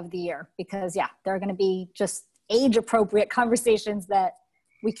beginning of the year, because there are going to be just age appropriate conversations that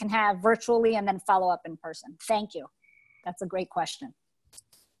we can have virtually and then follow up in person. Thank you. That's a great question.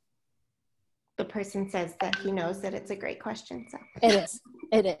 The person says that he knows that it's a great question. So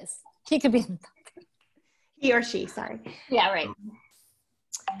It is. He could be. He or she, sorry. Yeah, right.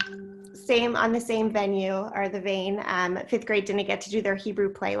 On the same venue or the vein, fifth grade didn't get to do their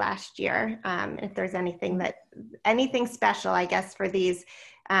Hebrew play last year. If there's anything special, I guess, for these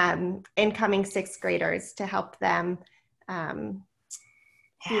incoming sixth graders to help them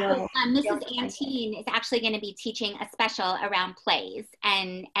feel. Mrs. Antine is actually going to be teaching a special around plays,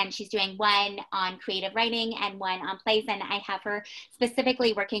 and she's doing one on creative writing and one on plays, and I have her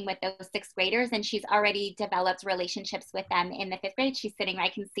specifically working with those sixth graders, and she's already developed relationships with them in the fifth grade. She's sitting, I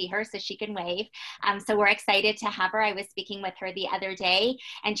can see her, so she can wave. So we're excited to have her. I was speaking with her the other day,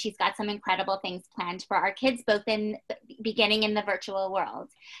 and she's got some incredible things planned for our kids, both in beginning in the virtual world.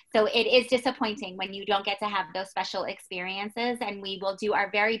 So it is disappointing when you don't get to have those special experiences, and we will do our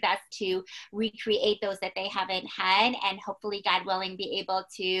very best to recreate those that they haven't had, and hopefully, God willing, be able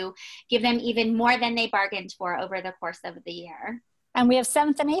to give them even more than they bargained for over the course of the year. And we have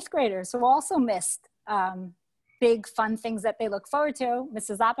 7th and 8th graders who also missed big fun things that they look forward to.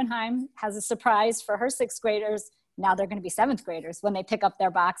 Mrs. Oppenheim has a surprise for her 6th graders. Now they're going to be 7th graders when they pick up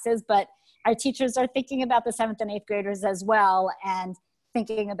their boxes, but our teachers are thinking about the 7th and 8th graders as well, and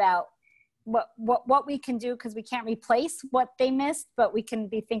thinking about what we can do, because we can't replace what they missed, but we can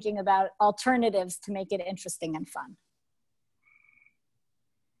be thinking about alternatives to make it interesting and fun.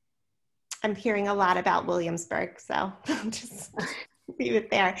 I'm hearing a lot about Williamsburg, so just leave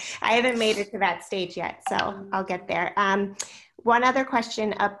it there. I haven't made it to that stage yet, so I'll get there. One other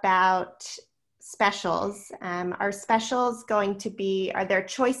question about specials. Are specials going to be, are there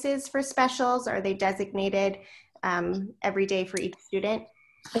choices for specials? Are they designated every day for each student?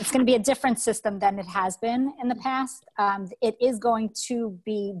 It's going to be a different system than it has been in the past. It is going to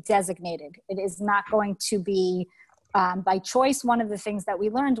be designated. It is not going to be by choice. One of the things that we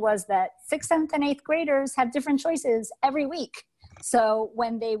learned was that 6th, 7th, and 8th graders have different choices every week. So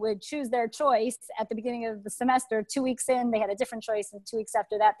when they would choose their choice at the beginning of the semester, 2 weeks in, they had a different choice, and 2 weeks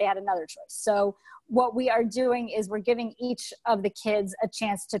after that, they had another choice. So what we are doing is we're giving each of the kids a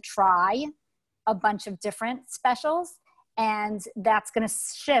chance to try a bunch of different specials. And that's going to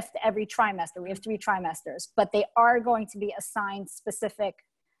shift every trimester. We have 3 trimesters, but they are going to be assigned specific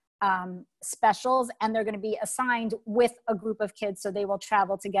specials, and they're going to be assigned with a group of kids. So they will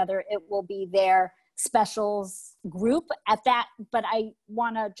travel together. It will be their specials group at that. But I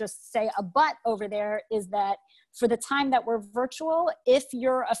want to just say a but over there is that for the time that we're virtual, if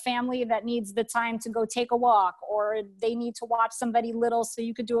you're a family that needs the time to go take a walk, or they need to watch somebody little so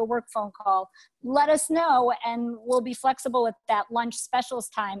you could do a work phone call, let us know, and we'll be flexible at that lunch specials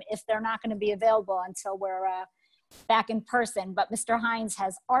time if they're not going to be available until we're back in person. But Mr. Hines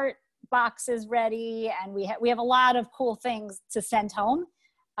has art boxes ready, and we have a lot of cool things to send home.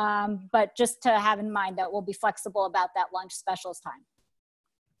 But just to have in mind that we'll be flexible about that lunch specials time.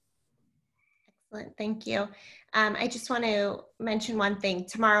 Excellent, thank you. I just want to mention one thing.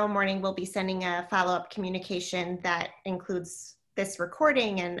 Tomorrow morning, we'll be sending a follow-up communication that includes this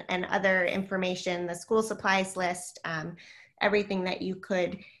recording and other information, the school supplies list, everything that you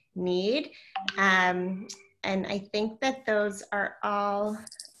could need. And I think that those are all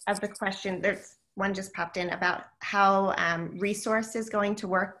of the questions. There's one just popped in about how Resource is going to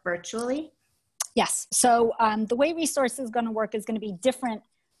work virtually. Yes, so the way Resource is going to work is going to be different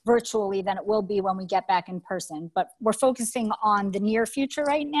virtually than it will be when we get back in person, but we're focusing on the near future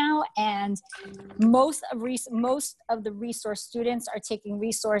right now, and most of the Resource students are taking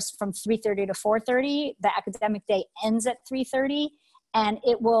Resource from 3:30 to 4:30. The academic day ends at 3:30, and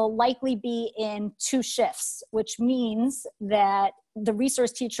it will likely be in 2 shifts, which means that the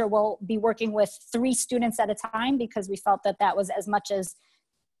Resource teacher will be working with 3 students at a time, because we felt that that was as much as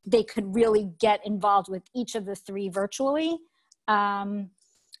they could really get involved with each of the 3 virtually.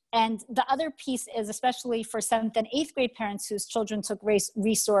 And the other piece is, especially for 7th and 8th grade parents whose children took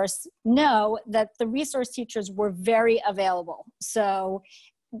Resource, know that the Resource teachers were very available. So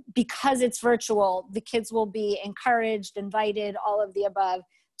because it's virtual, the kids will be encouraged, invited, all of the above,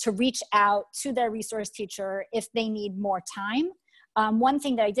 to reach out to their Resource teacher if they need more time. One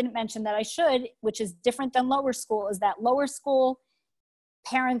thing that I didn't mention that I should, which is different than lower school, is that lower school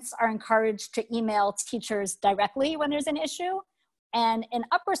parents are encouraged to email teachers directly when there's an issue. And in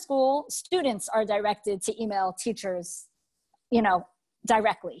upper school, students are directed to email teachers,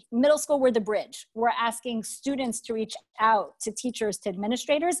 directly. Middle school, we're the bridge. We're asking students to reach out to teachers, to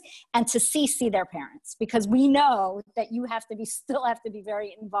administrators, and to CC their parents, because we know that you still have to be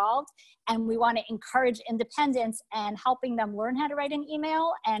very involved, and we want to encourage independence, and helping them learn how to write an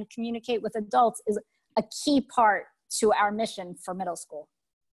email and communicate with adults is a key part to our mission for middle school.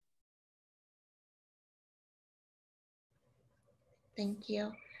 Thank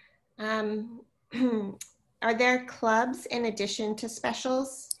you. Are there clubs in addition to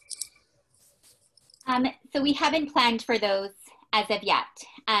specials? So we haven't planned for those as of yet.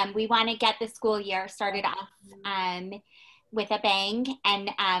 We want to get the school year started off with a bang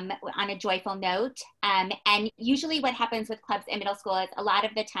and on a joyful note. And usually what happens with clubs in middle school is a lot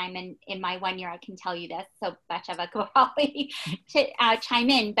of the time, and in my 1 year, I can tell you this, so Batsheva could probably chime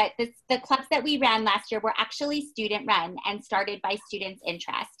in, but the clubs that we ran last year were actually student run and started by students'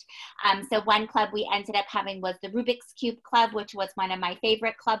 interest. So one club we ended up having was the Rubik's Cube Club, which was one of my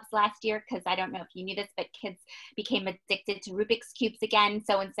favorite clubs last year, because I don't know if you knew this, but kids became addicted to Rubik's Cubes again.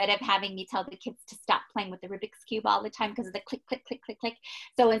 So instead of having me tell the kids to stop playing with the Rubik's Cube all the time because of the click, click, click, click, click.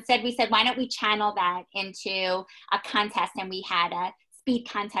 So instead we said, why don't we channel that into a contest, and we had a speed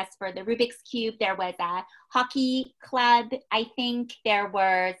contest for the Rubik's Cube. There was a hockey club, I think. There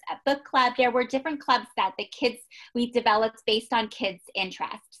was a book club. There were different clubs that we developed based on kids'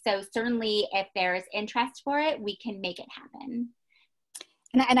 interest. So certainly if there's interest for it, we can make it happen.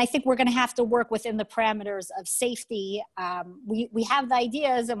 And I think we're going to have to work within the parameters of safety. We have the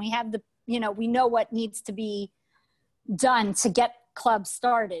ideas, and we have we know what needs to be done to get clubs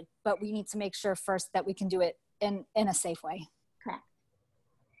started, but we need to make sure first that we can do it in a safe way. Correct.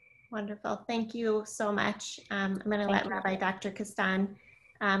 Wonderful. Thank you so much. I'm going to let Rabbi Dr. Kastan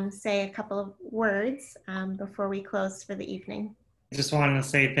say a couple of words before we close for the evening. I just wanted to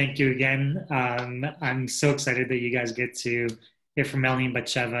say thank you again. I'm so excited that you guys get to hear from Melanie and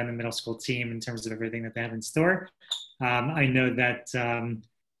Batsheva and the middle school team in terms of everything that they have in store. I know that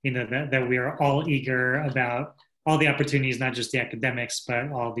that we are all eager about all the opportunities, not just the academics,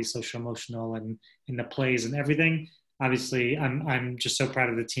 but all the social emotional and in the plays and everything. Obviously, I'm just so proud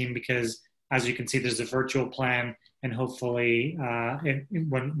of the team because, as you can see, there's a virtual plan, and hopefully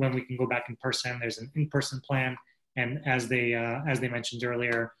when we can go back in person, there's an in-person plan. And as they mentioned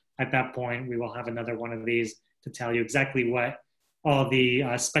earlier, at that point, we will have another one of these to tell you exactly what all the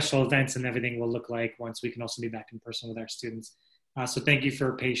special events and everything will look like once we can also be back in person with our students. So thank you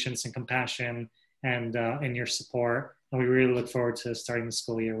for patience and compassion and your support. And we really look forward to starting the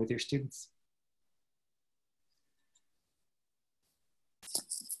school year with your students.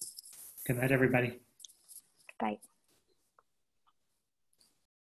 Good night, everybody. Bye.